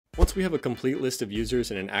Once we have a complete list of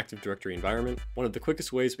users in an Active Directory environment, one of the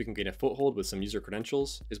quickest ways we can gain a foothold with some user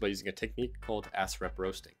credentials is by using a technique called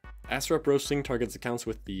ASREPRoasting. ASREPRoasting targets accounts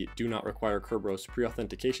with the Do Not Require Kerberos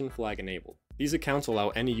pre-authentication flag enabled. These accounts allow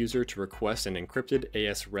any user to request an encrypted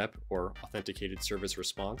ASREP or Authenticated Service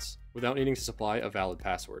Response without needing to supply a valid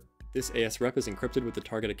password. This ASREP is encrypted with the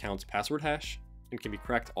target account's password hash and can be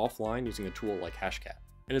cracked offline using a tool like Hashcat.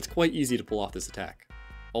 And it's quite easy to pull off this attack.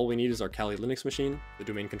 All we need is our Kali Linux machine, the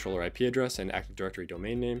domain controller IP address and Active Directory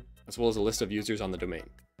domain name, as well as a list of users on the domain.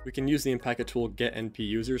 We can use the in-packet tool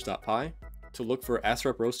getnpusers.py to look for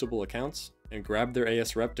ASREP-roastable accounts and grab their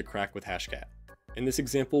ASREP to crack with Hashcat. In this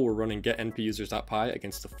example, we're running getnpusers.py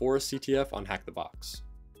against the Forest CTF on HackTheBox.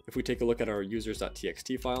 If we take a look at our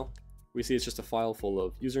users.txt file, we see it's just a file full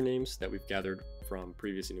of usernames that we've gathered from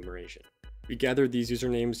previous enumeration. We gathered these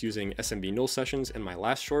usernames using SMB null sessions in my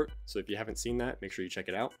last short, so if you haven't seen that, make sure you check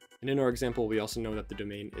it out. And in our example, we also know that the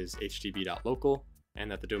domain is htb.local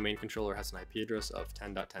and that the domain controller has an IP address of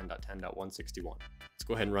 10.10.10.161. Let's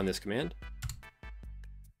go ahead and run this command.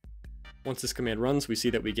 Once this command runs, we see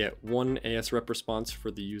that we get one ASREP response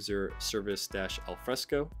for the user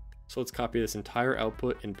service-alfresco. So let's copy this entire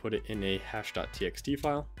output and put it in a hash.txt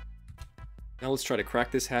file. Now let's try to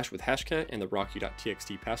crack this hash with Hashcat and the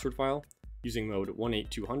rocku.txt password file using mode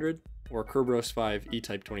 18200 or Kerberos 5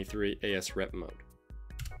 etype 23 ASREP mode.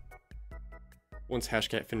 Once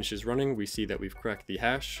Hashcat finishes running, we see that we've cracked the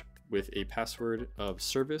hash with a password of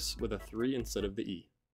service with a 3 instead of the E.